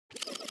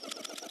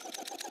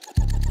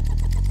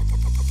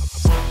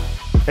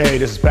Hey,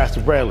 this is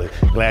Pastor Bradley.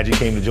 Glad you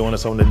came to join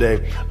us on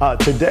today.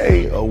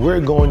 Today,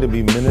 we're going to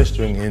be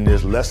ministering in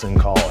this lesson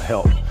called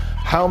Help.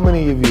 How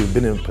many of you have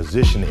been in a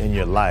position in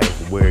your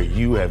life where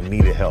you have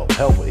needed help?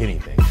 Help with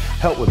anything.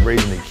 Help with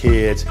raising the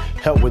kids,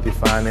 help with your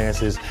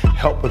finances,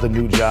 help with a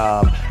new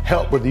job,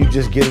 help with you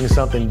just getting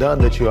something done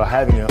that you are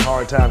having a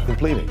hard time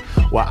completing.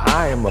 Well,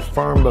 I am a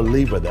firm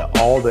believer that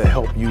all the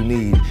help you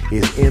need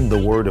is in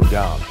the Word of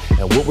God.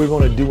 And what we're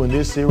going to do in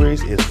this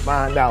series is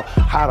find out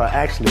how to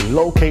actually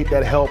locate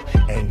that help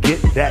and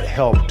get that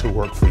help to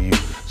work for you.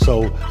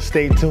 So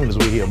stay tuned as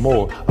we hear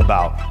more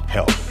about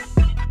help.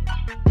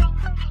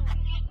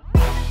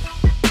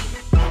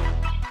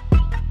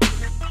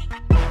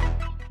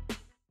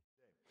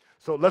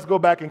 So let's go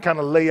back and kind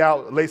of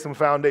lay some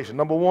foundation.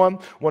 Number one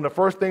of the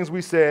first things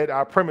we said,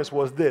 our premise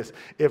was this: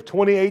 if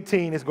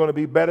 2018 is going to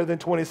be better than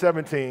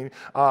 2017,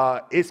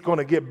 it's going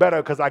to get better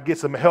because I get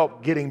some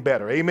help getting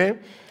better. Amen?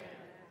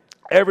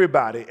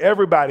 Everybody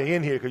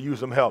in here could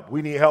use some help.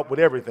 We need help with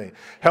everything.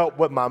 Help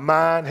with my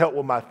mind, help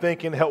with my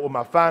thinking, help with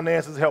my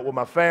finances, help with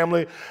my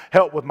family,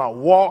 help with my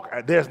walk.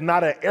 There's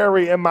not an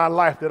area in my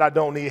life that I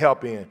don't need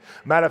help in.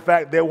 Matter of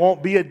fact, there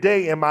won't be a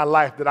day in my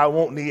life that I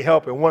won't need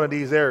help in one of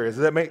these areas.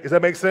 Does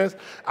that make sense?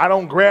 I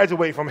don't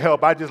graduate from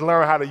help. I just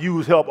learn how to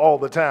use help all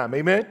the time.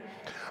 Amen?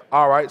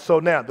 All right, so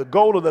now the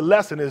goal of the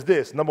lesson is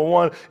this. Number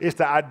one is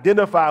to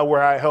identify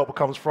where our help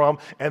comes from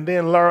and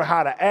then learn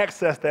how to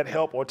access that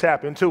help or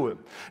tap into it.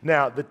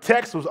 Now, the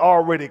text was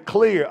already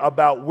clear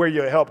about where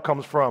your help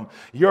comes from.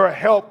 Your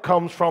help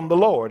comes from the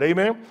Lord,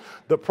 amen?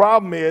 The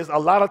problem is a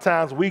lot of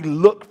times we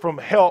look for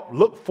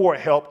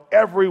help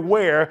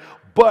everywhere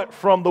but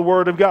from the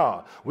Word of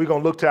God. We're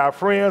going to look to our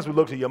friends, we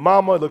look to your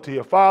mama, look to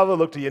your father,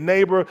 look to your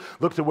neighbor,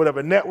 look to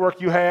whatever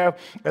network you have,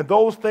 and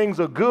those things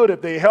are good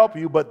if they help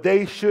you, but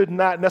they should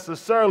not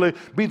necessarily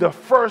be the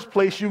first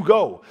place you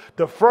go.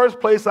 The first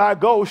place I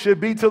go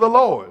should be to the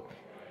Lord.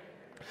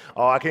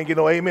 Oh, I can't get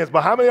no amens.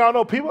 But how many of y'all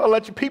know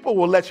people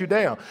will let you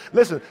down?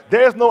 Listen,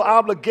 there's no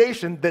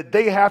obligation that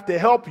they have to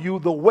help you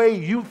the way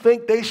you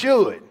think they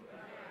should.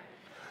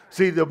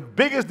 See, the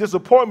biggest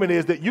disappointment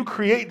is that you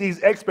create these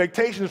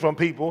expectations from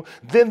people,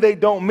 then they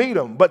don't meet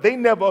them, but they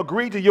never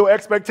agreed to your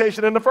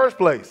expectation in the first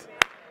place.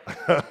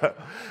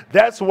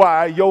 That's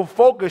why your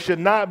focus should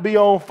not be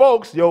on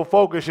folks. Your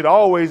focus should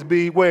always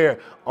be where?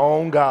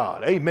 On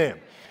God. Amen.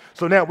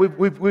 So now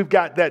we've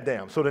got that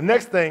down. So the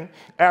next thing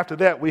after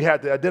that we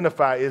had to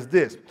identify is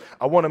this.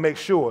 I want to make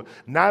sure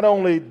not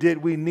only did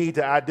we need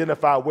to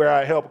identify where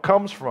our help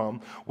comes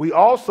from, we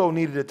also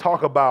needed to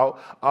talk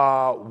about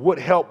what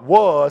help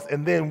was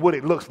and then what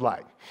it looks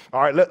like.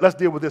 All right, let's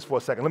deal with this for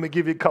a second. Let me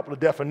give you a couple of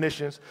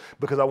definitions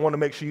because I want to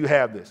make sure you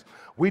have this.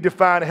 We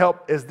define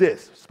help as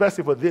this,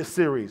 especially for this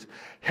series.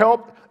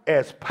 Help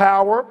as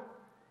power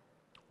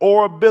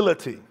or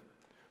ability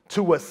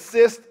to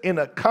assist in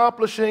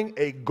accomplishing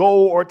a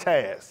goal or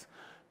task.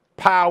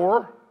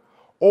 Power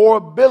or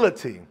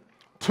ability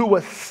to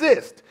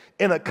assist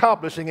in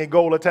accomplishing a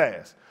goal or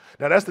task.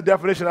 Now, that's the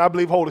definition I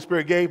believe Holy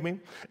Spirit gave me.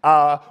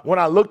 When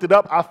I looked it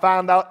up, I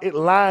found out it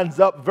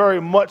lines up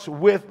very much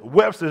with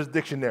Webster's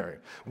dictionary.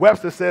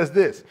 Webster says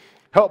this: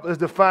 help is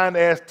defined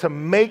as to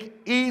make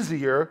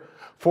easier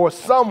for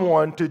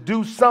someone to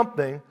do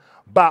something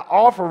by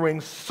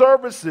offering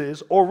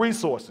services or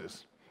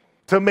resources.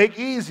 To make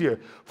easier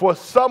for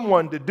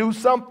someone to do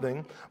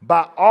something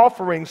by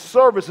offering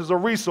services or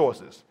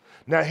resources.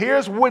 Now,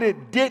 here's what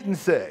it didn't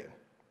say.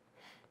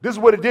 This is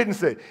what it didn't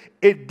say.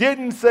 It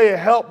didn't say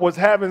help was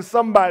having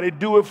somebody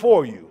do it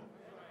for you.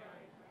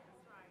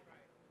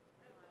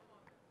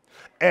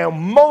 And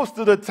most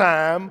of the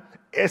time,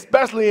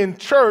 especially in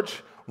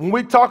church, when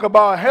we talk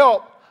about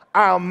help,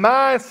 our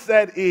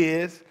mindset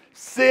is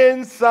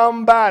send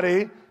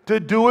somebody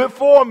to do it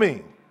for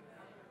me.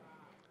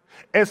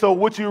 And so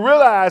what you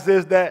realize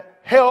is that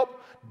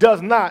help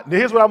does not. Now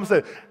here's what I'm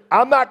going to say.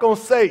 I'm not going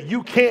to say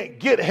you can't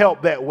get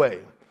help that way.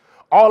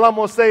 All I'm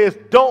going to say is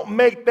don't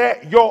make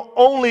that your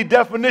only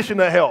definition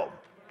of help.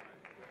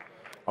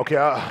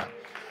 Okay,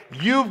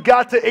 you've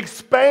got to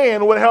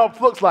expand what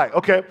help looks like.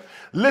 Okay,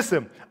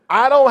 listen,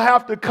 I don't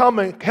have to come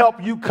and help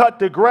you cut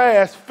the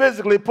grass,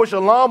 physically push a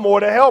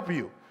lawnmower to help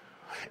you.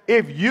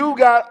 If you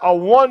got a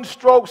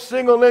one-stroke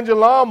single-engine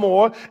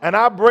lawnmower and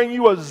I bring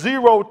you a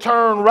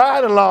zero-turn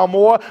riding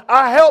lawnmower,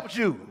 I helped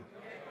you.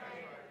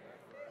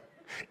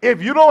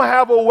 If you don't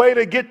have a way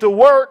to get to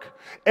work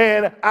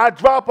and I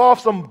drop off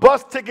some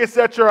bus tickets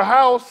at your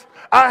house,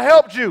 I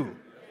helped you.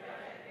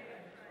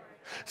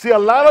 See, a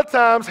lot of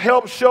times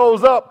help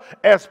shows up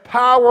as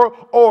power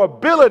or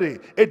ability.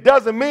 It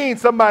doesn't mean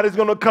somebody's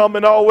going to come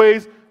and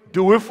always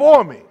do it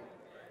for me.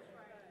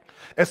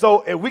 And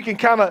so if we can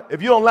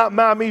if you don't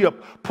mind me to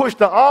push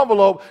the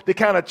envelope to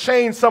kind of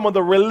change some of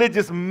the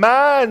religious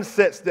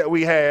mindsets that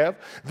we have,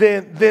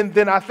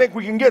 then I think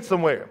we can get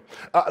somewhere.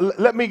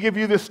 Let me give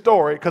you this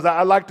story because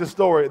I like this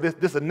story,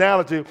 this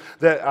analogy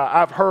that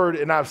I've heard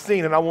and I've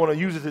seen, and I want to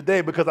use it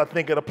today because I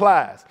think it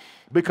applies.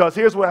 Because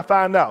here's what I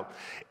find out.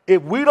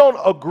 If we don't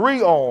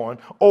agree on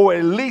or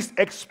at least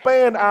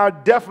expand our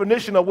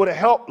definition of what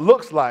help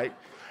looks like,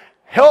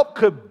 Help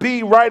could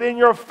be right in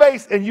your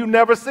face and you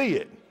never see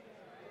it.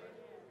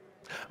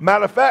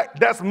 Matter of fact,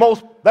 that's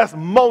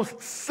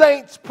most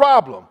saints'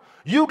 problem.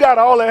 You got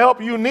all the help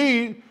you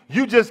need,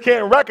 you just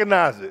can't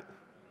recognize it.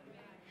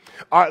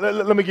 All right,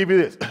 let me give you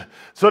this.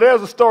 So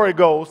there's a story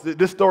goes,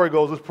 this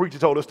preacher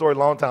told this story a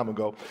long time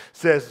ago.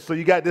 Says, so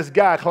you got this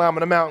guy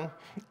climbing a mountain,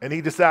 and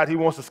he decides he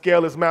wants to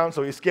scale this mountain,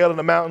 so he's scaling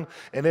the mountain,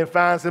 and then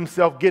finds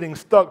himself getting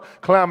stuck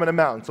climbing the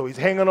mountain. So he's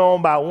hanging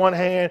on by one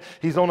hand,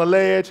 he's on the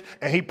ledge,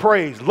 and he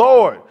prays,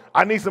 Lord,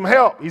 I need some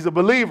help. He's a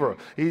believer.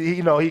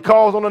 He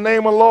calls on the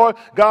name of the Lord.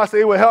 God said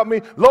he will help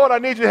me. Lord, I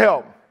need your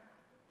help.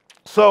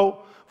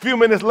 So a few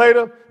minutes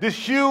later, this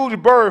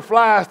huge bird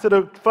flies to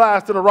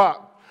the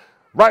rock.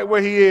 Right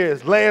where he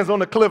is, lands on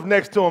the cliff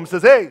next to him,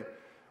 says, hey,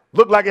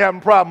 look like you're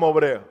having a problem over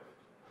there.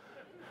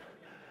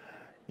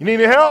 You need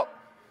any help?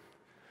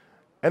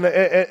 And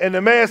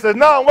the man says,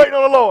 no, I'm waiting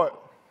on the Lord.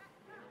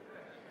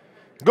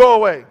 Go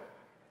away.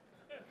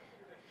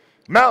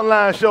 Mountain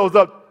lion shows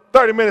up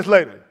 30 minutes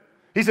later.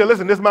 He said,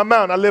 listen, this is my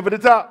mountain. I live at the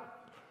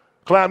top.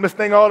 Climb this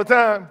thing all the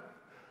time.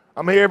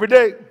 I'm here every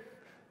day.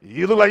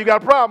 You look like you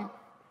got a problem.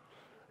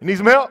 You need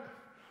some help?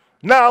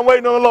 Now I'm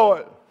waiting on the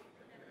Lord.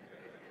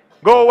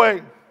 Go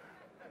away.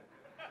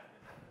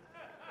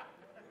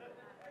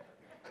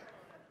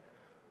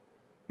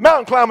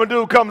 Mountain climber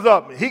dude comes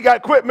up. He got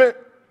equipment,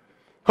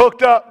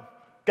 hooked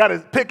up, got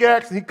his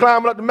pickaxe, and he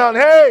climbing up the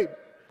mountain. Hey,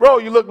 bro,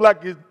 you look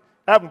like you're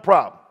having a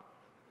problem.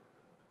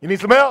 You need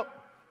some help?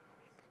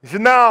 He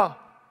said, no,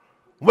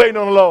 I'm waiting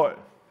on the Lord.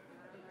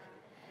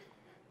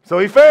 So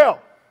he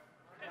fell.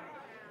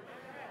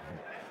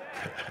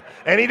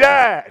 And he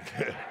died.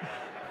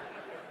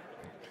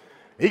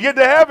 He get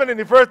to heaven, and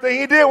the first thing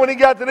he did when he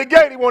got to the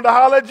gate, he wanted to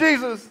holler at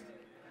Jesus.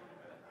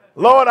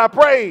 Lord, I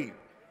prayed.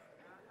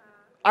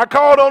 I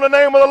called on the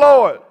name of the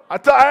Lord. I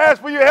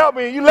asked for you to help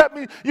me, and you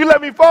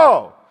let me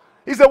fall.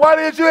 He said, why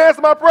didn't you answer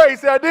my prayer? He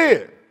said, I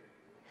did.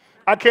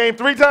 I came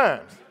 3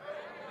 times.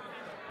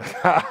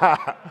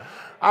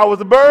 I was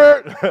a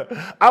bird.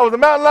 I was a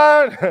mountain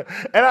lion.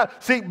 And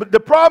see, but the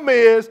problem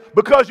is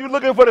because you're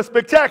looking for the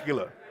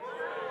spectacular.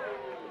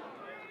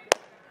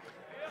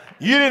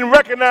 You didn't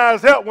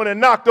recognize help when it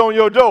knocked on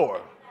your door.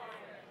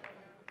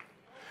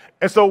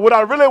 And so what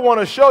I really want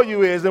to show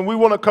you is, and we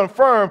want to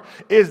confirm,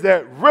 is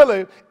that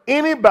really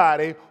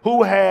anybody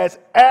who has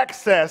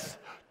access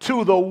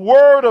to the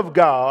Word of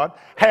God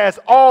has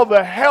all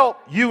the help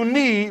you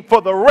need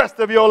for the rest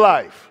of your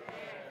life.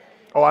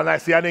 Oh, I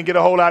didn't get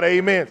a whole lot of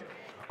amens.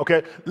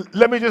 Okay,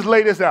 let me just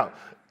lay this out.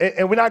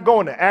 And we're not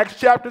going there. Acts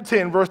chapter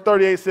 10, verse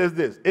 38 says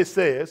this. It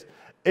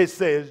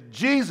says,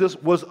 Jesus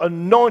was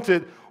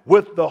anointed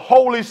with the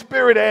Holy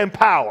Spirit and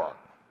power.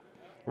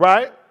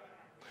 Right?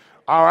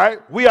 All right,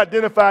 we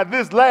identified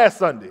this last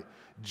Sunday.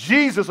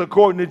 Jesus,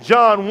 according to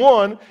John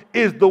 1,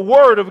 is the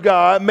Word of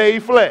God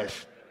made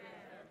flesh.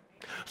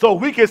 So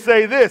we can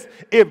say this,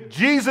 if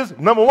Jesus,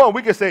 number one,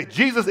 we can say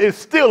Jesus is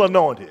still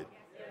anointed.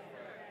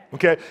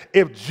 Okay,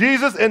 if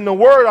Jesus and the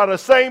Word are the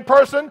same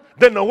person,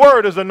 then the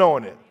Word is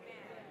anointed.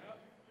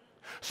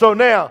 So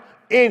now,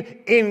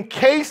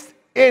 encased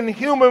in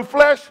human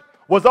flesh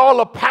was all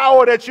the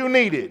power that you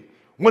needed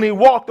when he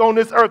walked on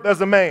this earth as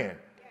a man.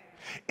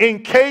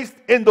 Encased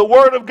in the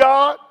Word of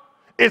God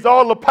is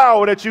all the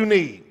power that you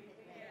need.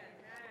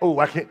 Oh,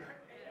 I can't.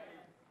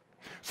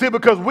 See,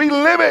 because we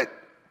limit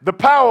the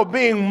power of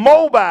being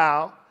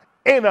mobile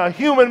in a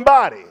human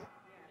body.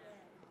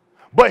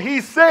 But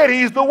he said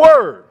he's the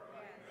Word.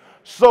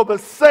 So the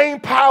same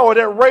power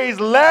that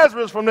raised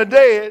Lazarus from the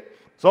dead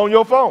is on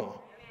your phone.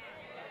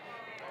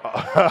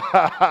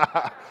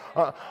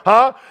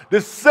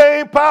 The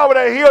same power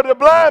that healed the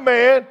blind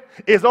man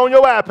is on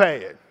your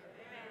iPad.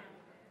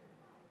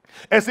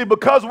 And see,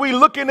 because we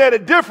looking at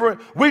it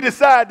different, we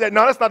decide that,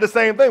 no, that's not the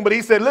same thing. But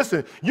he said,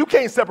 listen, you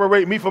can't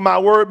separate me from my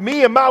word.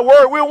 Me and my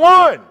word, we're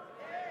one.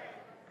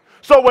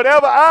 So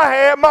whatever I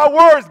had, my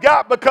words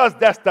got, because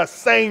that's the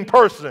same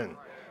person.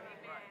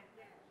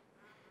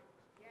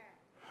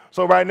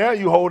 So right now,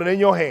 you hold it in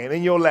your hand,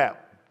 in your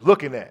lap,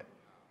 looking at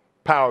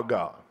power of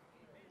God.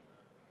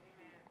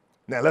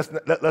 Now, let's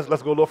go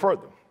a little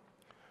further.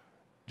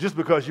 Just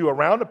because you're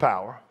around the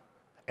power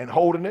and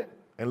holding it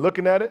and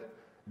looking at it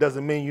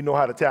doesn't mean you know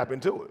how to tap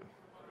into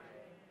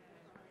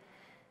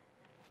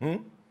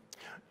it.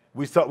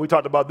 We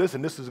talked about this,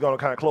 and this is going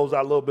to kind of close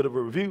out a little bit of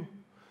a review.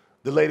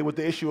 The lady with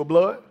the issue of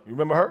blood, you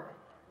remember her?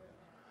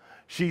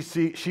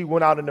 She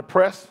went out in the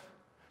press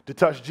to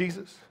touch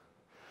Jesus.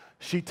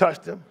 She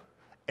touched him,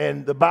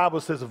 and the Bible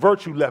says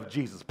virtue left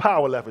Jesus,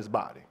 power left his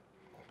body.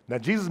 Now,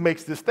 Jesus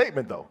makes this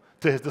statement, though,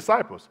 to his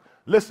disciples.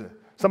 Listen,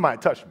 somebody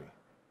touched me.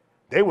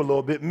 They were a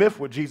little bit miffed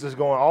with Jesus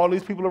going, all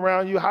these people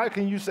around you, how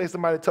can you say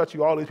somebody touched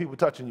you, all these people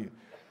touching you?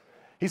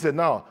 He said,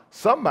 no,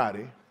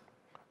 somebody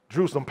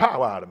drew some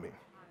power out of me.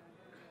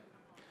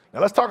 Now,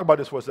 let's talk about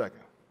this for a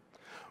second.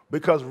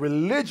 Because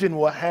religion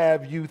will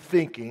have you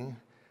thinking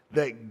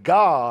that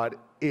God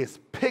is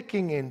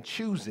picking and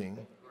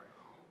choosing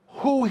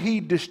who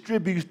he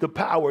distributes the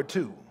power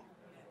to.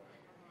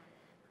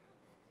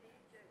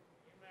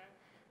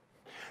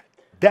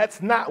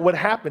 That's not what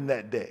happened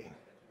that day.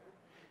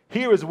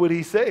 here is what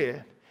he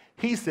said.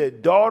 He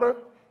said, daughter,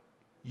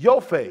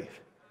 your faith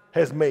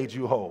has made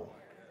you whole.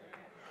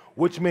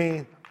 Which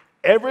means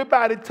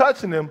everybody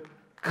touching him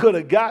could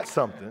have got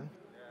something,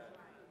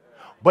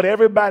 but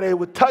everybody who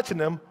was touching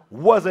him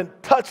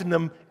wasn't touching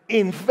him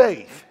in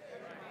faith.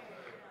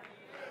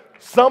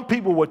 Some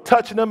people were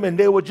touching him and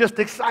they were just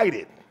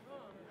excited.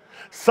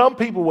 Some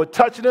people were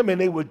touching him and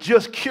they were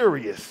just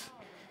curious.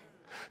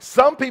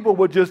 Some people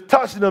were just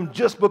touching him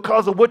just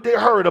because of what they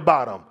heard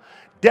about him.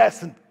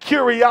 That's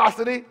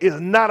curiosity is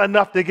not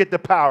enough to get the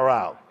power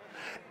out.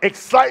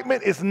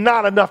 Excitement is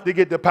not enough to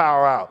get the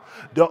power out.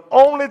 The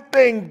only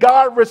thing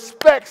God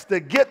respects to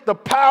get the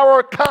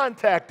power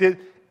contacted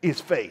is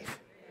faith.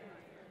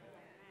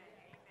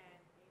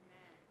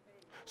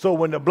 So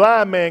when the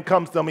blind man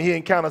comes to him and he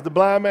encounters the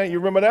blind man, you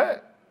remember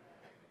that?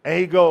 And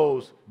he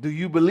goes, do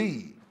you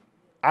believe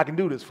I can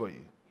do this for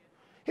you?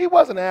 He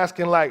wasn't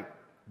asking like,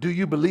 do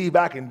you believe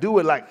I can do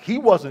it? Like he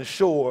wasn't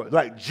sure,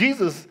 like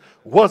Jesus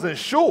wasn't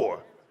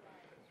sure.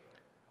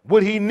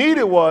 What he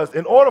needed was,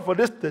 in order for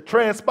this to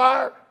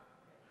transpire,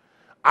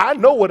 I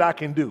know what I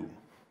can do.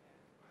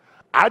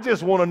 I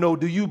just want to know,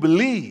 do you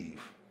believe?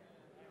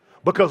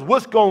 Because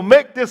what's going to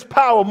make this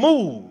power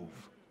move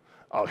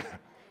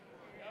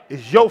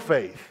is your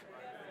faith.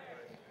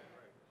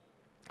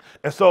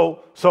 And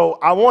so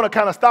I want to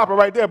kind of stop it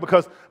right there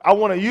because I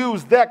want to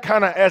use that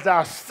kind of as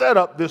our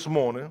setup this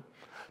morning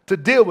to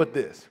deal with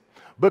this.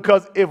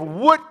 Because if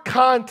what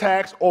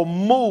contacts or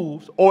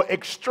moves or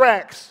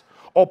extracts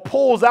or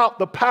pulls out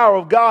the power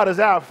of God is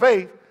our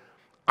faith,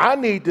 I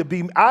need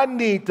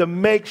to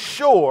make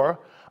sure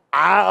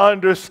I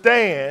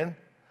understand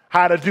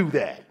how to do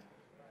that.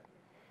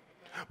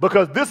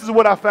 Because this is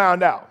what I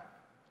found out.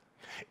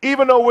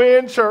 Even though we're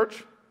in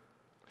church,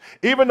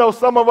 even though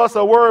some of us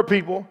are word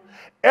people,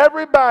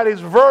 everybody's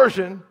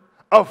version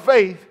of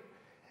faith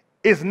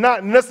is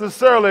not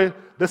necessarily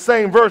the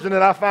same version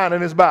that I find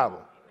in this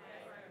Bible.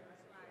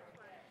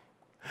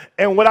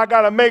 And what I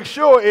got to make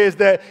sure is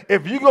that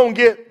if you're going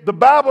to get the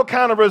Bible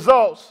kind of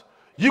results,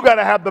 you got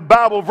to have the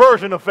Bible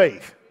version of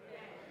faith.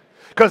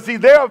 Because, see,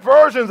 there are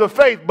versions of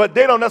faith, but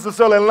they don't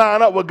necessarily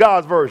line up with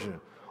God's version.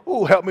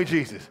 Ooh, help me,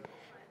 Jesus.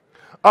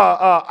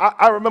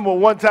 I remember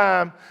one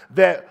time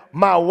that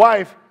my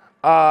wife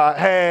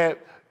had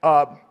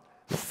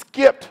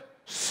skipped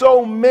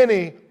so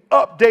many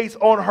updates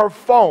on her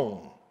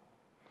phone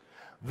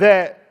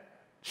that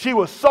she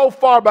was so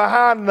far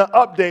behind in the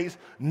updates,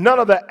 none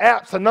of the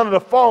apps and none of the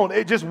phone,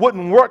 it just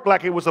wouldn't work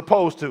like it was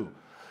supposed to.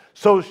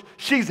 So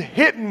she's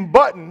hitting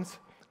buttons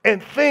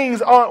and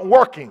things aren't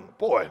working.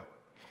 Boy,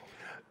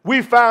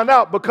 we found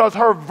out because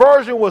her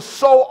version was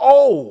so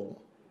old,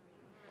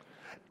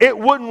 it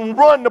wouldn't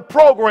run the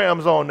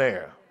programs on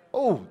there.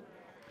 Oh,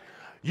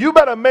 you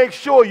better make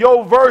sure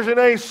your version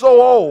ain't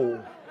so old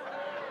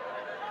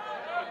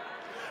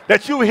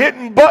that you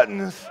hitting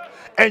buttons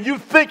and you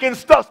thinking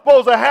stuff's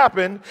supposed to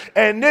happen,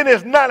 and then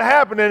it's not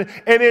happening,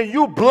 and then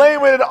you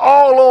blaming it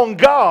all on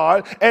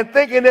God and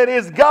thinking that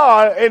it's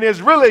God and it's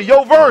really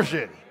your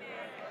version.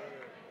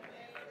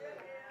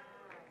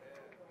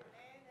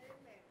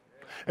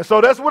 And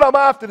so that's what I'm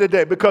after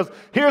today, because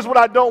here's what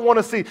I don't want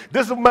to see.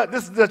 This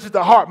is just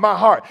the heart, my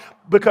heart,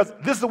 because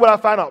this is what I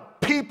find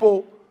out.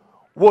 People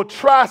will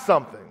try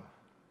something,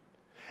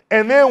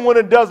 and then when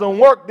it doesn't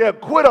work, they'll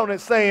quit on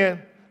it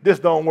saying, this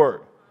don't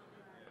work.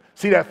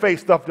 See, that faith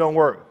stuff don't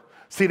work.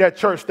 See, that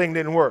church thing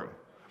didn't work.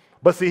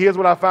 But see, here's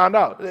what I found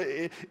out.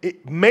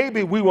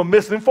 Maybe we were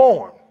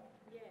misinformed.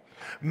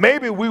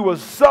 Maybe we were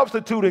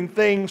substituting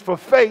things for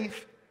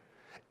faith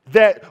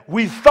that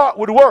we thought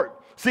would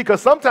work. See,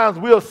 because sometimes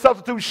we'll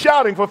substitute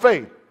shouting for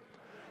faith.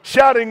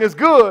 Shouting is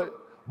good,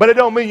 but it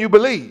don't mean you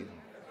believe.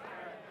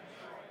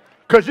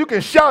 Because you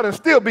can shout and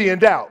still be in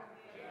doubt.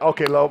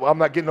 Okay, Lord, I'm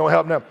not getting no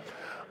help now.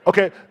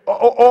 Okay,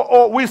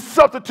 or we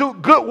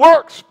substitute good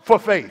works for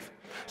faith.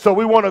 So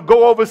we want to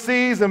go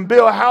overseas and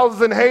build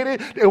houses in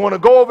Haiti. They want to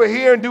go over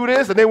here and do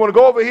this, and they want to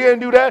go over here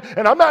and do that.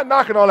 And I'm not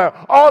knocking all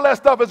that. All that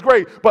stuff is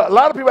great. But a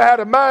lot of people have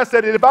the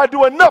mindset that if I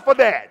do enough of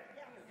that,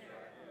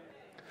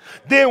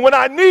 then when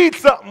I need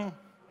something,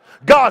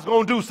 God's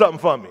going to do something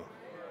for me.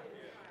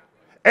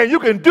 And you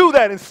can do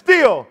that and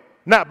still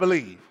not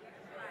believe.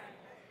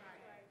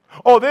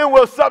 Or then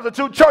we'll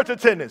substitute church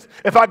attendance.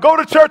 If I go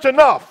to church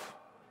enough,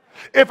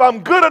 if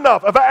I'm good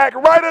enough, if I act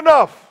right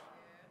enough,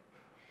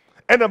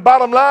 and the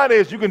bottom line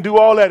is you can do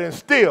all that and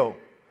still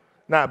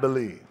not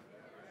believe.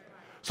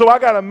 So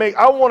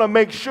I want to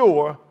make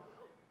sure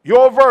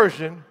your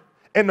version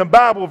and the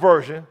Bible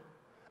version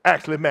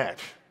actually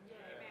match.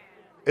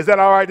 Is that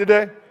all right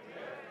today?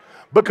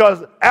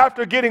 Because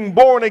after getting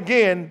born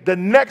again, the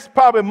next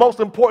probably most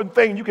important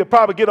thing you can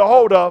probably get a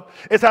hold of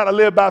is how to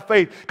live by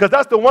faith. Because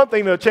that's the one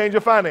thing that'll change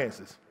your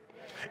finances.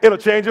 It'll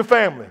change your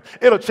family.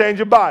 It'll change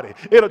your body.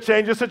 It'll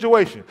change your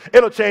situation.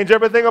 It'll change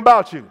everything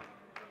about you.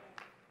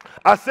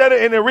 I said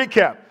it in the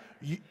recap.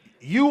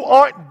 You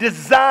aren't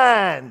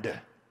designed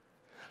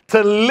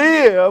to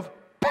live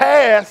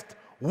past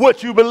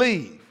what you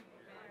believe.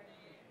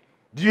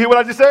 Did you hear what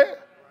I just said?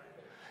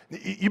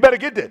 You better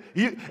get that.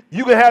 You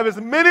can have as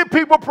many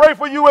people pray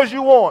for you as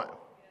you want.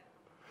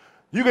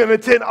 You can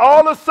attend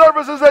all the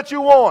services that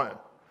you want.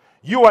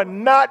 You are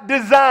not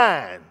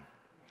designed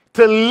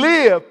to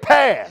live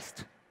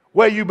past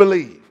where you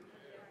believe.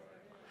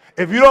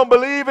 If you don't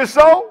believe it's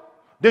so,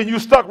 then you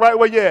stuck right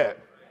where you're at.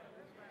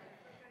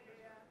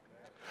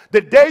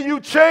 The day you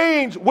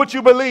change what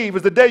you believe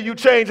is the day you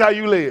change how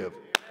you live.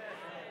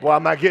 Well,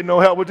 I'm not getting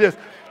no help with this.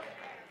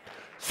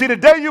 See, the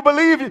day you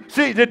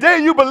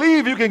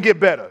believe you can get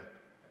better.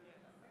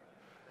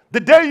 The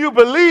day you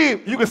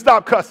believe you can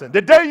stop cussing.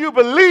 The day you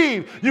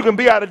believe you can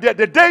be out of debt.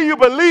 The day you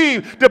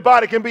believe the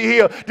body can be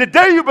healed. The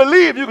day you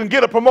believe you can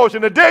get a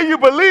promotion. The day you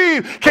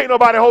believe can't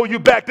nobody hold you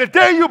back. The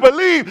day you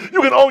believe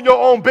you can own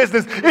your own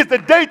business is the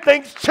day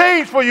things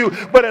change for you.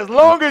 But as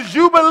long as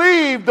you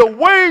believe the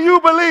way you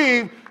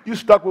believe, you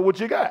stuck with what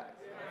you got.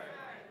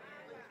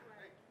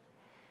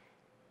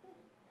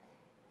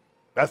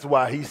 That's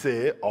why he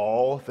said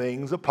all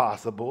things are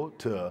possible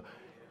to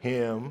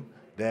him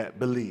that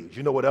believes.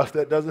 You know what else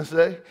that doesn't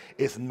say?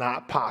 It's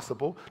not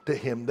possible to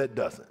him that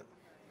doesn't.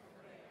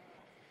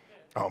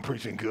 I'm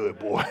preaching good,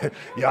 boy.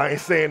 Y'all ain't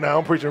saying that.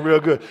 I'm preaching real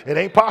good. It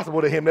ain't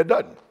possible to him that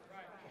doesn't.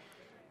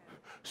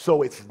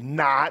 So it's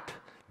not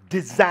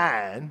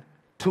designed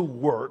to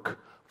work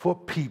for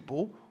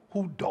people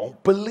who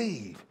don't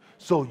believe.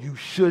 So you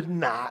should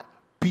not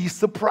be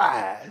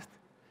surprised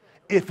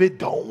if it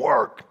don't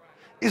work.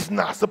 It's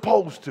not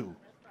supposed to.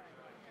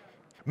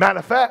 Matter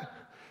of fact,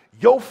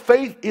 your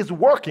faith is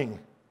working.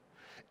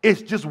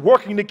 It's just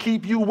working to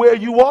keep you where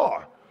you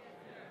are.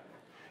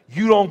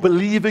 You don't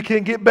believe it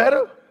can get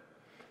better,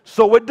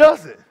 so it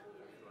doesn't.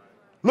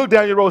 Look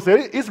down your road and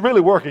say, it's really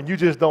working. You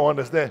just don't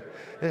understand.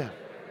 Yeah.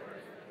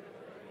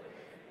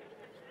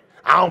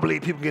 I don't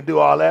believe people can do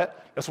all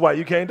that. That's why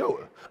you can't do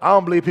it. I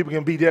don't believe people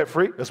can be debt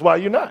free. That's why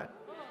you're not.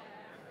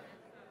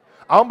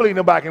 I don't believe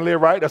nobody can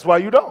live right. That's why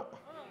you don't.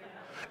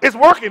 It's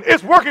working.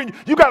 It's working.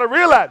 You got to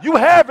realize you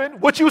having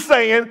what you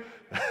saying.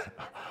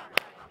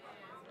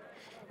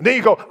 Then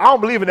you go, I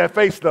don't believe in that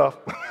faith stuff.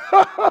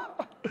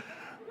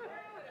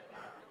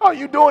 Oh,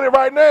 you doing it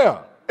right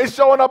now. It's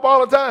showing up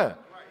all the time.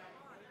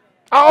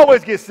 I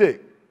always get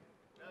sick.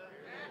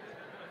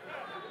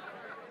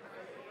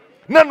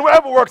 Nothing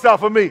ever works out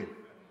for me.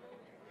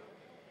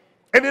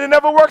 And then it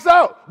never works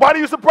out. Why are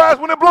you surprised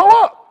when it blow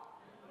up?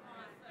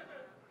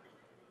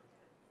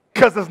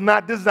 Because it's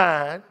not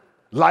designed,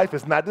 life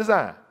is not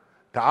designed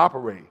to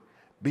operate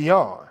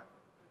beyond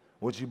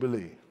what you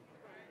believe.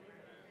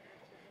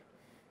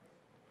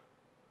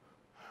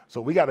 So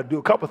we got to do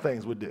a couple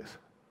things with this.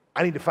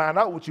 I need to find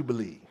out what you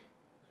believe.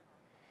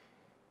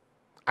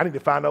 I need to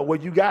find out where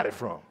you got it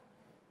from.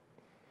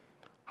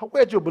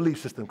 Where'd your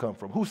belief system come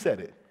from? Who said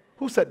it?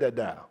 Who set that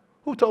down?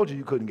 Who told you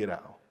you couldn't get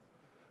out?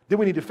 Then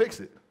we need to fix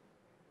it.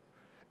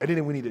 And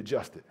then we need to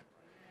adjust it.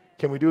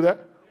 Can we do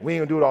that? We ain't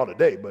going to do it all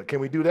today, but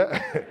can we do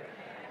that?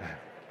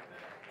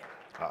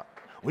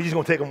 We're just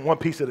going to take them one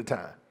piece at a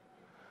time.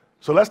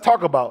 So let's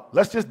talk about,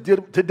 let's just deal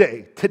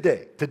today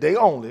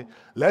only,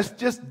 let's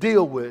just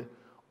deal with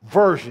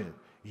version.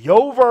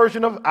 Your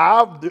version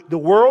of the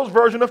world's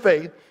version of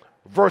faith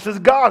versus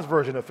God's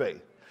version of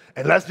faith.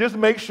 And let's just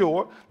make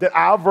sure that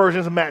our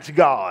versions match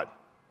God.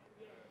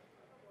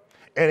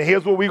 And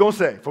here's what we're going to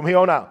say from here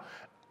on out.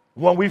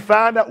 When we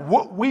find out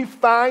what we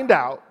find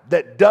out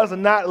that does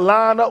not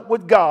line up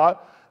with God,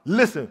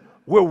 listen,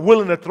 we're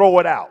willing to throw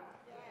it out.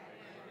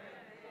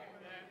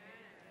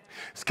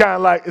 It's kind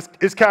of like,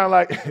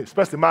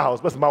 especially my house,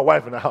 especially my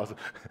wife in the house,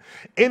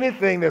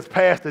 anything that's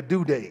past the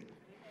due date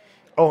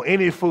on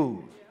any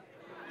food.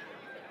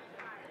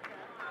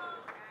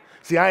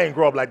 See, I ain't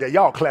grow up like that.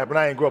 Y'all clapping,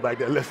 I ain't grow up like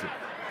that. Listen,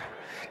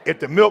 if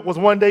the milk was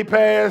 1 day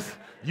past,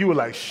 you were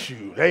like,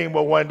 shoot, they ain't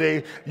but 1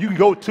 day. You can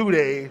go 2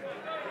 days,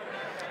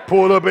 pour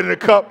a little bit in the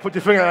cup, put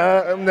your finger,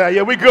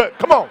 yeah, we good,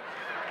 come on.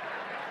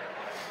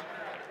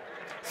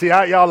 See,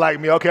 y'all like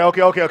me.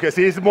 Okay.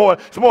 See, it's more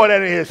of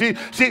that in here.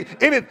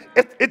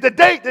 It's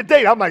the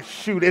date. I'm like,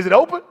 shoot, is it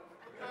open?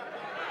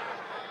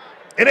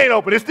 It ain't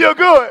open. It's still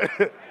good.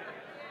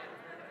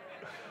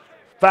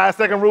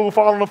 5-second rule,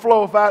 fall on the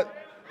floor.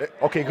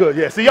 Okay, good.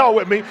 Yeah. See, y'all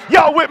with me.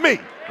 Y'all with me.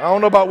 I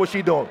don't know about what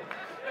she doing.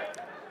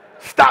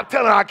 Stop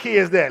telling our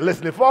kids that.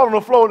 Listen, if fall on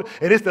the floor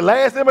and it's the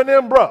last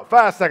M&M, bro,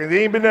 5 seconds.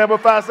 They ain't been there but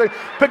 5 seconds.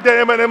 Pick that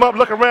M&M up,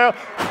 look around.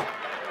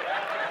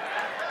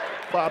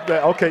 Pop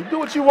that. Okay, do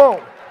what you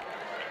want.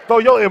 Throw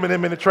your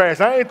M&M in the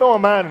trash. I ain't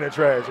throwing mine in the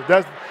trash. If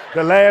that's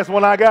the last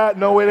one I got,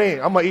 no, it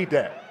ain't. I'm going to eat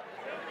that.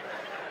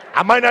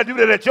 I might not do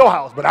that at your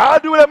house, but I'll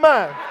do it at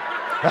mine.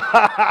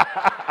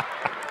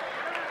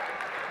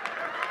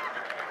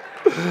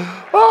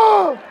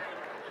 Oh,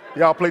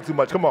 y'all play too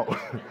much. Come on.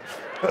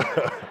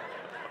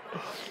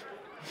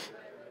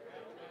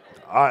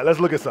 All right, let's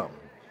look at something.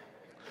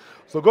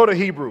 So go to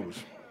Hebrews.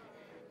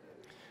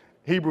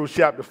 Hebrews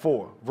chapter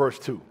 4, verse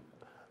 2.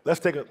 Let's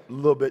take a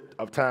little bit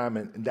of time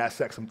and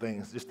dissect some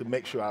things just to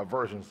make sure our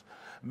versions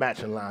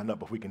match and line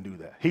up if we can do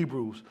that.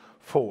 Hebrews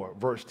 4,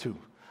 verse 2.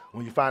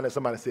 When you find that,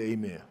 somebody say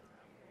amen.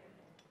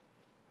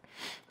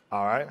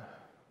 All right.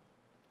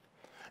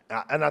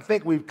 And I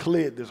think we've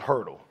cleared this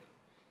hurdle.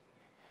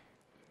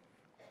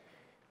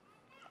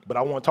 But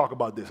I want to talk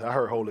about this. I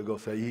heard Holy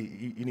Ghost say,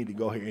 you need to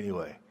go here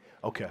anyway.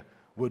 Okay,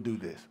 we'll do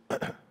this.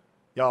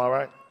 Y'all all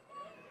right?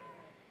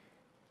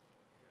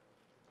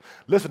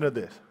 Listen to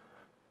this.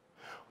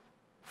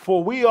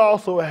 For we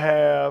also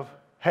have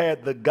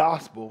had the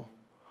gospel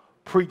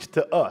preached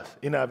to us,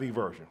 NIV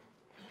version,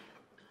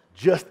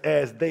 just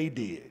as they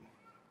did.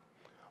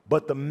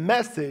 But the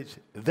message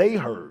they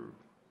heard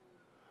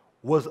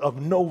was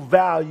of no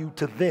value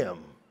to them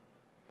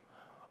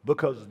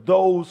because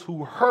those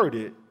who heard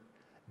it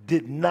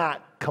did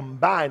not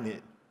combine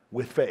it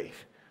with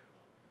faith.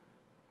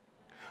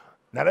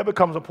 Now that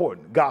becomes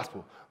important.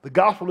 Gospel. The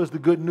gospel is the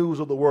good news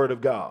of the word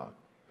of God.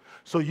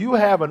 So you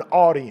have an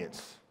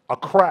audience, a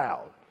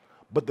crowd,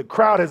 but the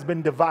crowd has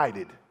been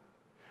divided.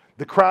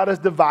 The crowd is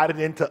divided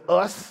into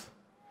us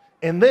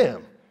and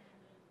them.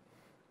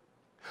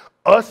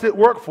 Us it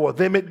worked for,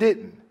 them it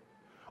didn't.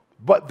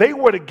 But they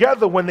were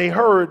together when they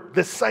heard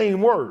the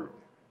same word.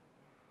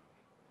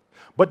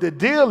 But the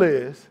deal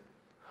is,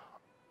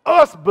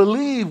 us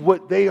believe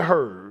what they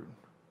heard,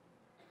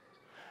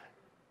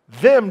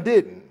 them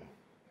didn't.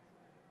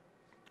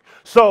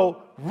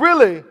 So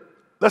really,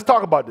 let's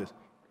talk about this.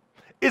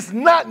 It's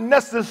not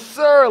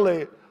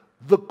necessarily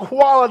the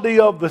quality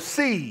of the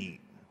seed.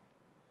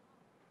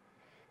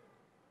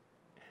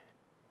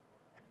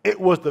 It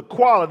was the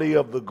quality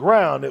of the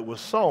ground it was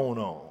sown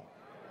on.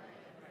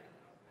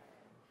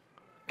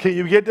 Can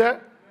you get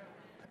that?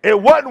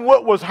 It wasn't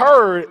what was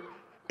heard,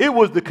 it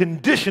was the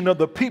condition of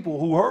the people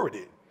who heard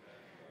it.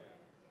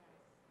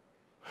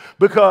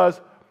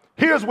 Because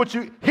here's what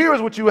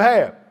you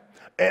have.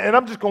 And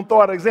I'm just going to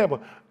throw out an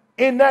example.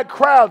 In that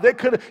crowd,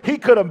 he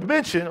could have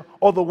mentioned,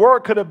 or the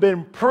word could have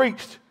been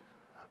preached,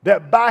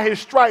 that by his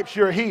stripes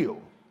you're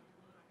healed.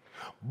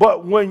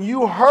 But when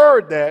you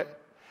heard that,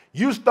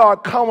 you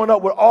start coming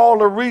up with all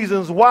the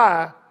reasons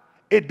why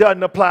it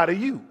doesn't apply to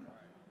you.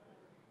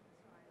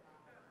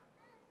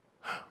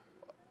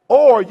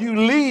 Or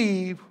you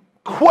leave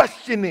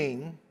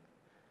questioning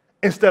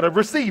instead of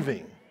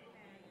receiving.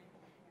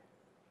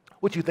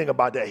 What you think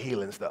about that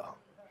healing stuff?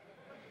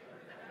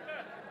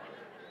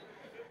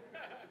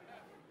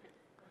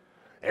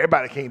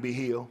 Everybody can't be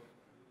healed.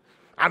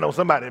 I know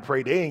somebody that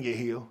prayed they didn't get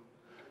healed.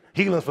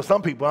 Healing's for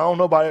some people. I don't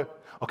know about it.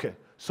 Okay,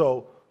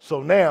 so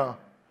now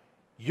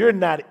you're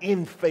not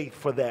in faith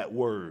for that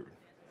word.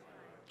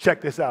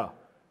 Check this out.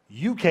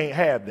 You can't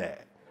have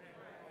that.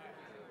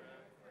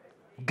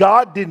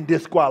 God didn't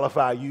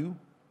disqualify you.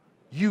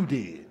 You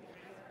did.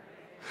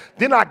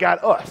 Then I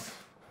got us.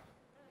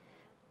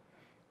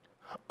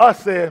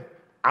 Us said,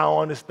 I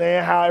don't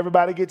understand how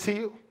everybody gets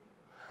healed.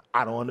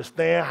 I don't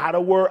understand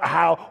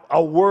how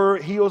a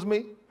word heals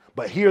me.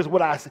 But here's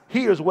what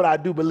I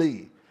do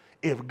believe.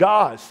 If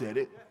God said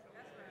it,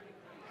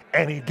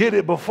 and he did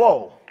it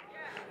before,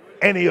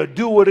 and he'll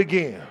do it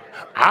again,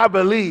 I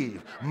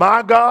believe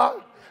my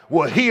God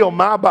will heal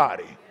my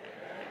body.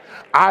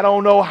 I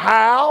don't know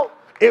how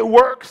it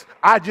works.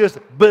 I just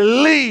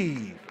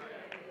believe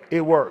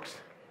it works.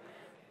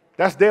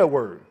 That's their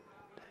word.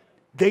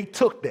 They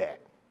took that.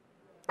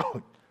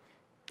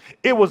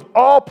 It was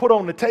all put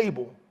on the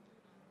table.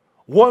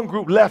 One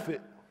group left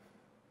it.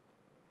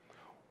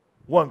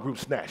 One group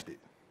snatched it.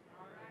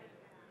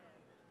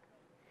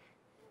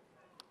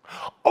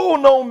 Owe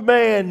no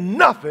man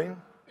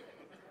nothing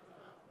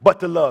but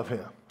to love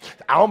him.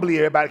 I don't believe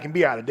everybody can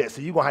be out of debt,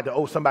 so you're going to have to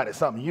owe somebody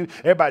something.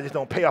 Everybody just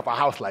don't pay off a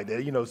house like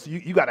that. So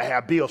you got to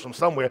have bills from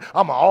somewhere.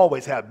 I'm going to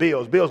always have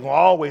bills. Bills going to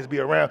always be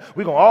around.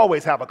 We're going to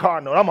always have a car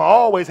note. I'm going to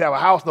always have a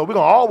house note. We're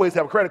going to always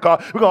have a credit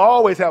card. We're going to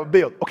always have a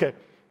bill. Okay.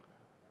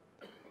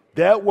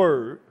 That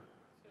word,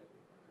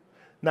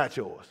 not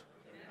yours.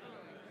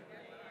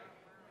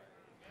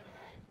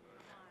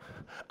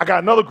 I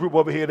got another group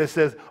over here that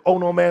says, owe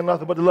no man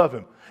nothing but to love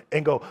him.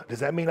 And go, does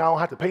that mean I don't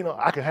have to pay no?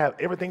 I can have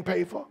everything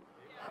paid for?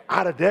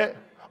 Out of debt?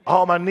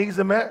 All my needs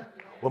are met?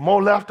 With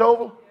more left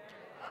over?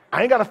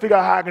 I ain't got to figure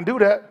out how I can do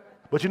that.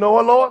 But you know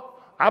what, Lord?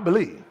 I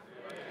believe.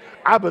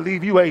 I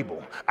believe you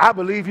able. I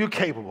believe you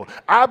capable.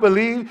 I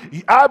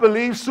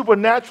believe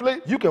supernaturally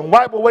you can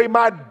wipe away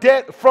my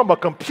debt from a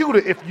computer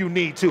if you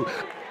need to.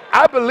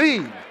 I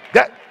believe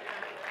that.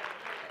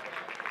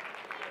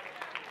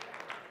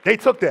 They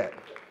took that.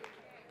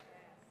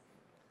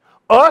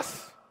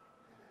 Us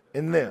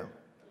and them.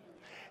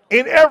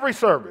 In every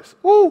service,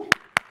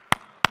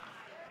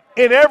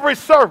 in every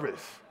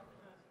service,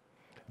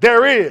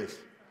 there is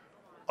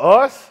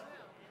us.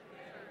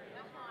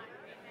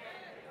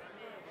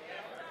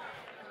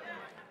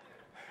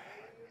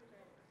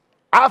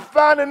 I'm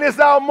finding this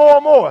out more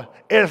and more.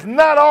 It's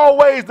not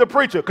always the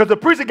preacher, because the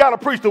preacher got to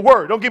preach the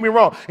word. Don't get me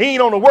wrong. He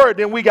ain't on the word,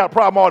 then we got a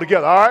problem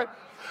altogether, all right?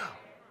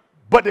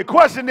 But the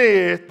question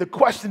is,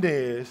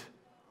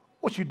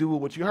 what you do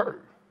with what you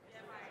heard?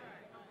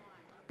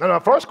 Now, the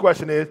first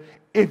question is,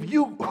 if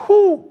you,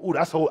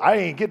 that's whole, I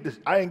ain't get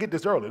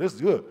this earlier. This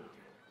is good.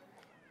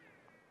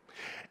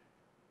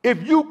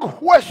 If you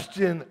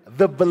question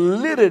the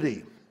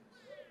validity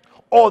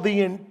or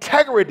the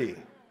integrity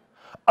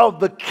of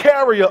the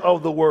carrier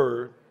of the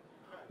word,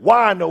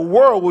 why in the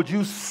world would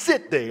you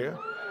sit there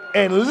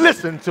and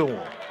listen to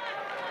them?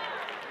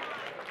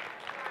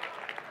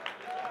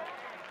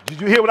 Did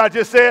you hear what I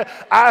just said?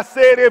 I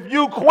said if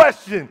you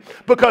question,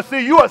 because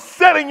see, you are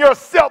setting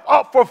yourself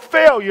up for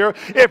failure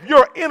if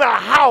you're in a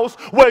house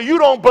where you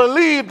don't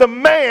believe the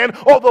man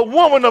or the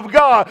woman of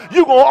God.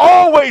 You're going to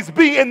always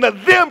be in the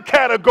them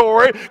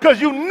category because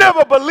you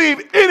never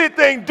believe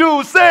anything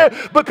dude said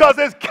because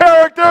his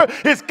character,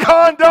 his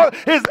conduct,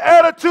 his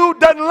attitude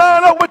doesn't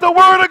line up with the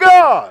word of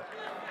God.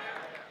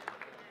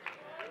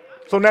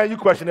 So now you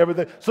question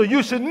everything. So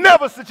you should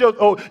never sit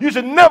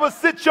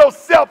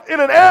yourself in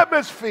an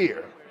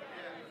atmosphere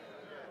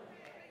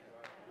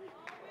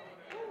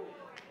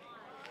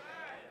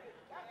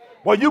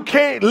well, you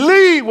can't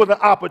leave with an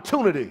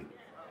opportunity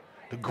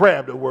to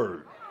grab the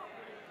word.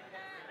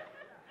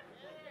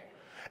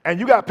 And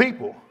you got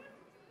people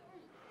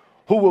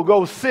who will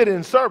go sit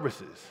in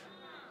services,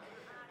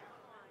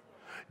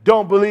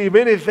 don't believe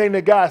anything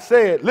that God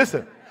said.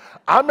 Listen,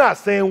 I'm not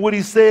saying what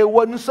he said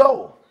wasn't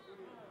so.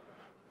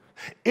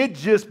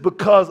 It's just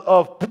because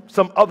of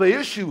some other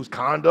issues.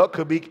 Conduct,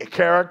 could be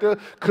character,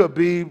 could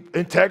be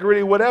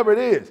integrity, whatever it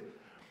is.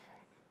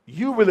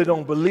 You really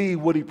don't believe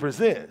what he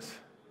presents.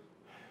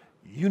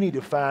 You need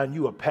to find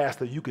you a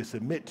pastor you can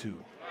submit to.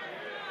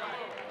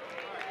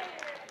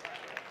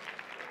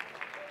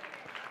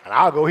 And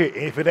I'll go here.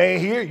 If it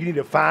ain't here, you need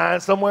to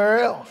find somewhere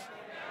else.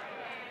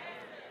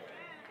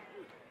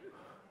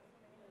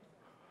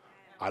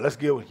 All right, let's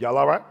get with y'all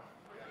all right?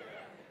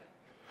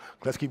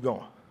 Let's keep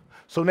going.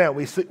 So now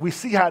we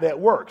see how that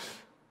works.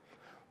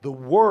 The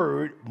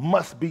word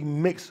must be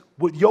mixed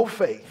with your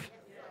faith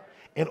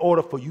in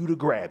order for you to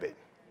grab it.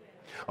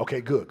 Okay,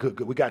 good.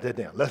 We got that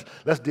down.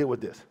 Let's deal with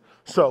this.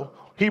 So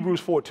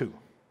Hebrews 4:2.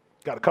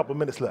 Got a couple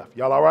minutes left.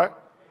 Y'all all right?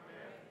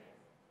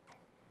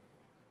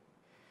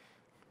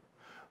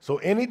 So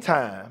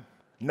anytime,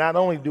 not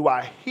only do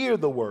I hear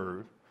the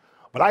word,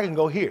 but I can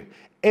go here.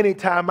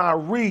 Anytime I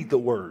read the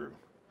word,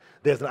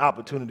 there's an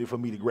opportunity for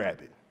me to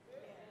grab it.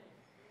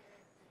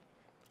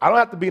 I don't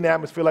have to be in an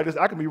atmosphere like this.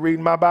 I can be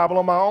reading my Bible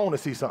on my own to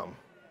see something.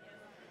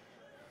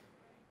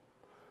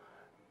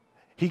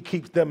 He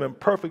keeps them in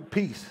perfect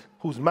peace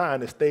whose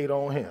mind is stayed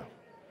on him.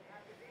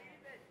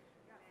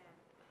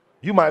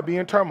 You might be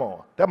in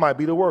turmoil. That might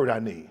be the word I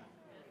need.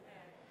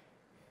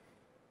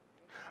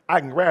 I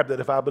can grab that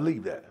if I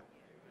believe that.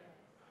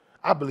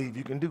 I believe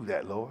you can do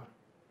that, Lord.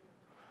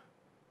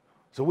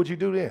 So what you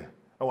do then?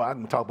 Oh, I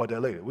can talk about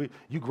that later.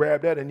 You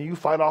grab that and you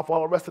fight off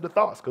all the rest of the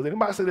thoughts. Because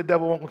anybody say the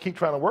devil won't keep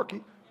trying to work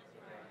you?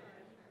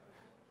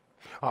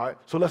 All right,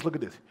 so let's look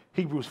at this.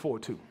 Hebrews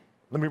 4:2.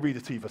 Let me read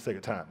this to you for the sake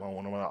of time. I don't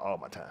want to run out all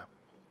my time.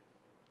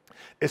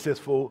 It says,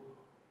 for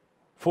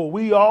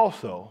we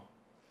also,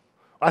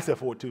 I said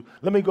 4:2.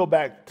 Let me go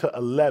back to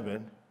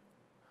 11.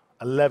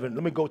 Let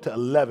me go to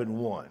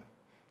 11:1.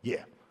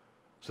 Yeah.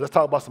 So let's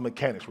talk about some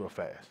mechanics real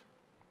fast.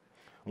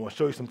 I want to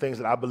show you some things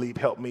that I believe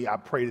help me. I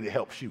pray that it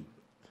helps you.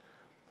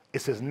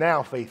 It says,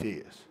 now faith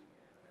is.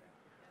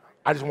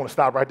 I just want to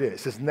stop right there. It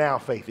says, now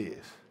faith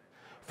is.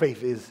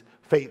 Faith is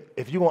faith.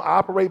 If you're going to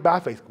operate by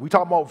faith, we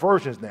talk about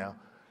versions now,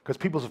 because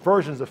people's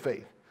versions of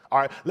faith. All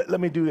right, let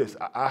me do this.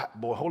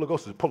 Boy, Holy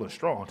Ghost is pulling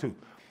strong too.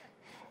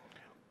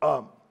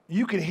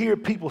 You can hear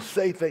people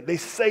say things. They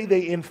say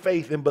they in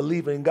faith and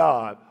believe in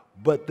God,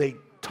 but they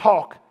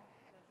talk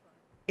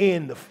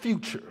in the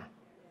future.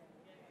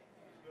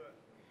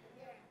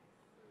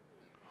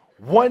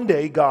 One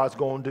day God's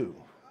going to do.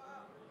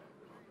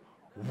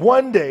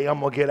 One day I'm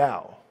going to get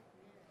out.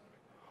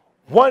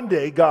 One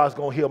day God's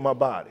going to heal my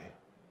body.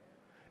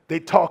 They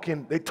talk,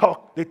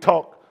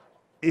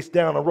 it's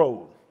down the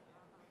road.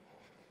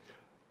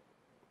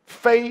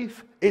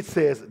 Faith, it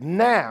says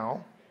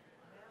now,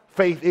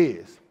 faith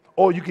is.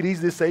 Or you could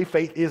easily say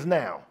faith is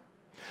now.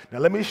 Now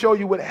let me show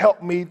you what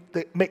helped me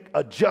to make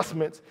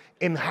adjustments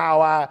in how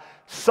I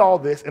saw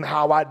this and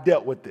how I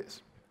dealt with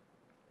this.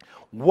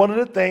 One of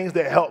the things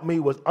that helped me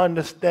was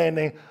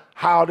understanding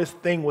how this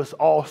thing was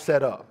all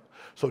set up.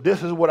 So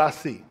this is what I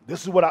see.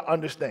 This is what I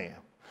understand.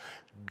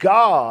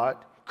 God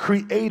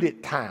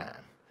created time.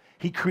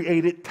 He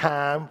created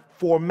time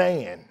for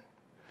man.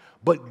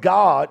 But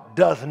God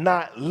does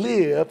not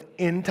live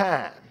in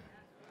time.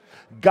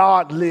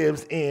 God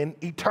lives in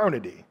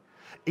eternity.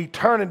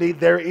 Eternity,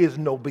 there is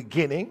no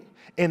beginning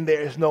and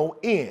there is no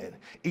end.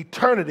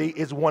 Eternity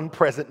is one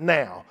present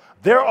now.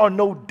 There are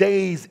no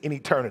days in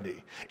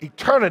eternity.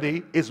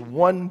 Eternity is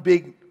one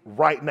big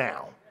right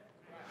now.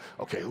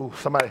 Okay, ooh,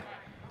 somebody.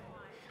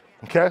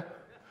 Okay?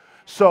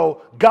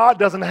 So God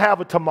doesn't have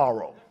a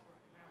tomorrow.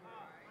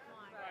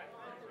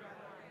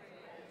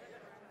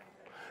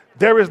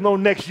 There is no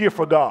next year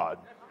for God.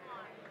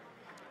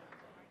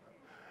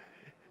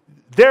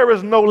 There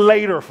is no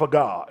later for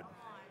God.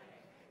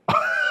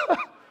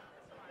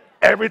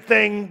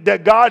 Everything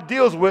that God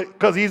deals with,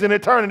 because he's in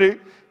eternity,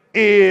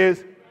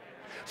 is,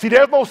 see,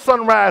 there's no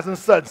sunrise and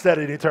sunset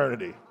in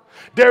eternity.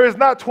 There is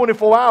not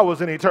 24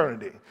 hours in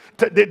eternity.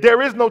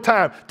 There is no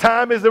time.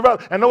 Time is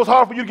irrelevant. I know it's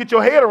hard for you to get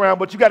your head around,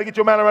 but you got to get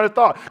your mind around the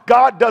thought.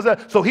 God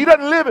doesn't, so he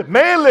doesn't live it.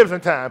 Man lives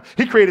in time.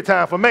 He created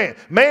time for man.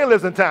 Man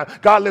lives in time.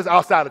 God lives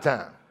outside of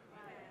time.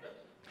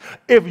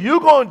 If you're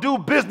going to do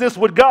business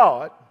with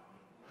God,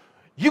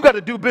 you got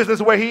to do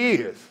business where he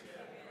is.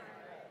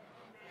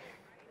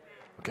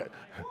 Okay.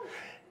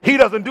 He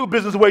doesn't do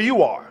business where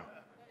you are.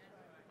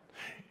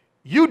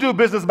 You do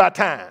business by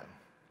time.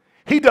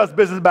 He does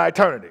business by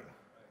eternity.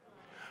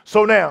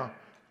 So now,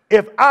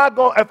 if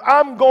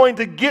I'm going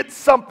to get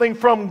something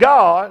from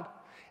God,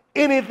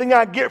 anything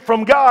I get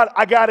from God,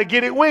 I got to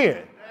get it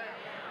when?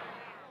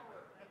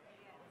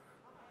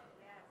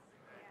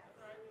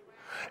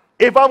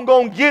 If I'm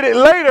going to get it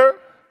later,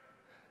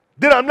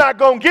 then I'm not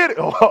going to get it.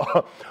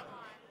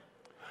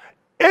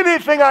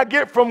 Anything I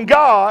get from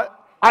God,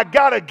 I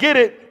got to get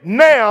it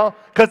now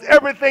because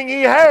everything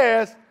he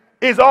has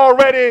is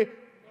already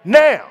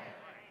now.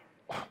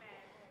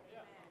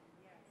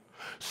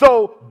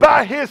 So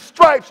by his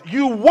stripes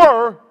you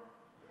were,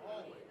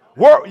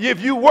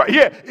 if you were,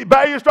 yeah,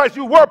 by his stripes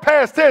you were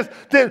past tense,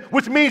 then,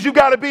 which means you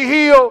got to be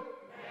healed.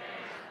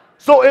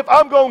 So if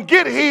I'm going to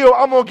get healed,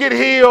 I'm going to get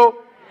healed.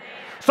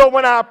 So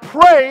when I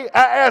pray,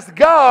 I ask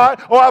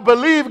God, or I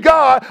believe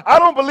God, I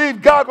don't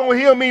believe God going to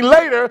heal me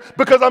later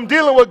because I'm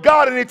dealing with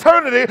God in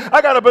eternity.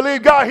 I got to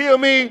believe God heal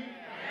me.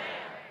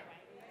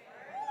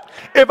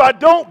 If I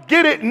don't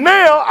get it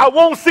now, I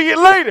won't see it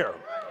later.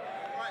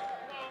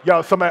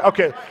 Y'all, somebody,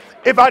 okay.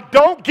 If I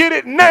don't get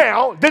it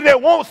now, then they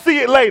won't see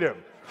it later.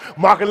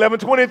 Mark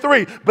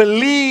 11:23,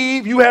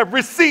 believe you have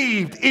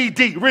received,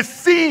 ED,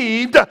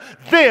 received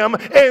them,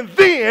 and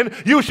then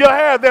you shall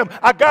have them.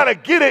 I got to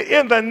get it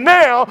in the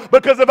now,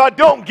 because if I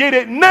don't get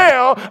it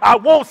now, I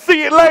won't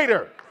see it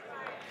later.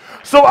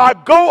 So I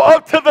go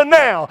up to the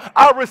now,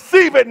 I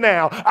receive it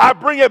now, I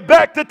bring it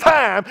back to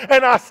time,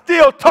 and I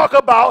still talk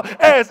about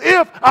as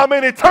if I'm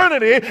in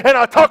eternity, and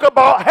I talk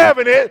about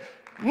having it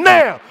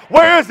now.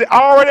 Where is it?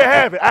 I already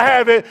have it. I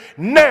have it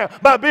now.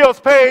 My bill's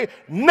paid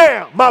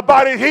now. My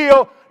body's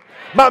healed.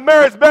 My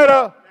marriage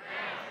better.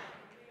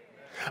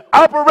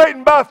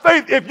 Operating by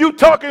faith. If you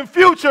talking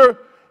future,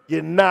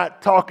 you're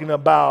not talking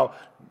about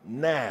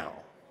now.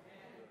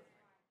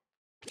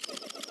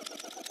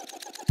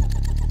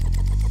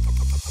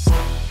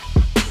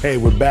 Hey,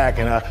 we're back,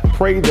 and I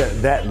pray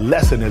that that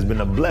lesson has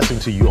been a blessing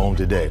to you on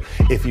today.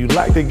 If you'd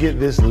like to get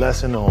this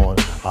lesson on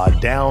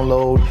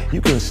download, you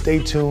can stay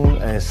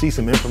tuned and see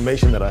some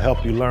information that'll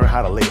help you learn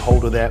how to lay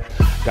hold of that.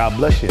 God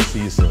bless you, and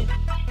see you soon.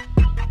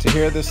 To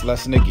hear this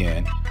lesson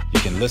again, you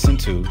can listen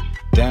to,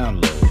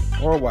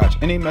 download, or watch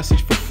any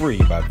message for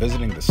free by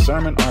visiting the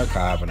Sermon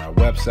Archive on our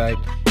website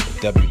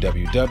at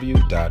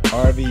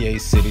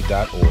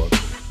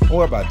www.rvacity.org,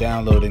 or by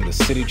downloading the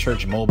City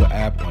Church mobile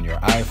app on your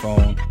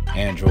iPhone,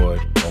 Android,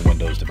 or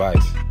Windows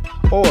device.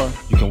 Or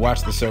you can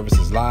watch the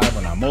services live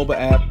on our mobile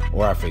app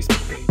or our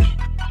Facebook page.